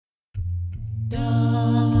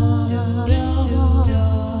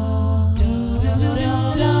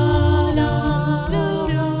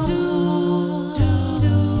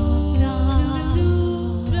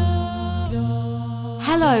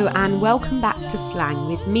Hello and welcome back to Slang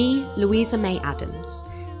with me, Louisa May Adams.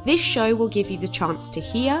 This show will give you the chance to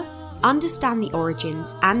hear, understand the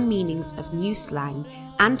origins and meanings of new slang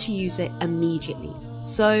and to use it immediately.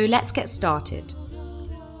 So let's get started.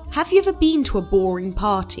 Have you ever been to a boring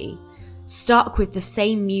party? Stuck with the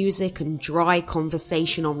same music and dry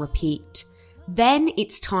conversation on repeat? Then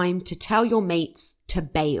it's time to tell your mates to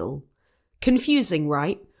bail. Confusing,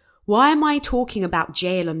 right? Why am I talking about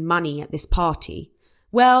jail and money at this party?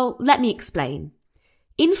 Well, let me explain.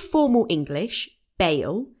 In formal English,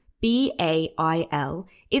 bail, B-A-I-L,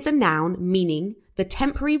 is a noun meaning the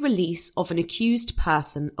temporary release of an accused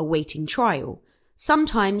person awaiting trial,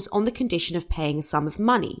 sometimes on the condition of paying a sum of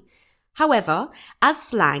money. However, as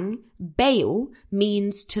slang, bail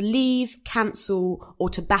means to leave, cancel, or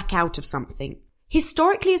to back out of something.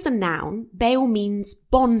 Historically as a noun, bail means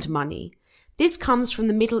bond money. This comes from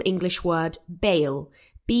the Middle English word bayle,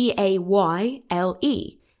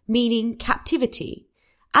 B-A-Y-L-E, meaning captivity.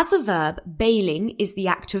 As a verb, bailing is the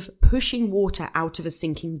act of pushing water out of a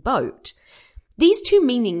sinking boat. These two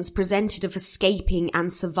meanings presented of escaping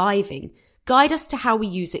and surviving guide us to how we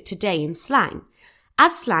use it today in slang.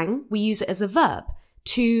 As slang, we use it as a verb,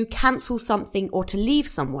 to cancel something or to leave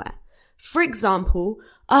somewhere. For example,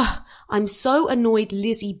 I'm so annoyed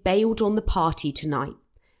Lizzie bailed on the party tonight.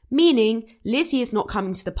 Meaning, Lizzie is not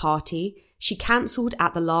coming to the party, she cancelled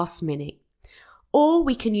at the last minute. Or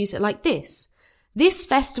we can use it like this. This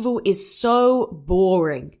festival is so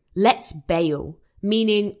boring, let's bail.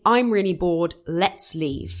 Meaning, I'm really bored, let's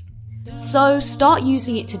leave. So start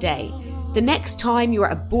using it today. The next time you're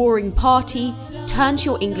at a boring party, turn to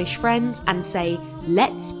your English friends and say,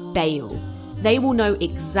 let's bail. They will know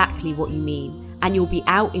exactly what you mean, and you'll be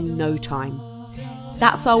out in no time.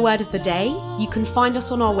 That's our word of the day. You can find us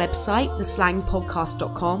on our website,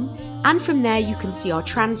 theslangpodcast.com, and from there you can see our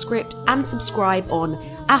transcript and subscribe on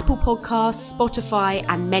Apple Podcasts, Spotify,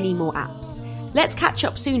 and many more apps. Let's catch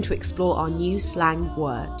up soon to explore our new slang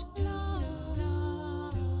word.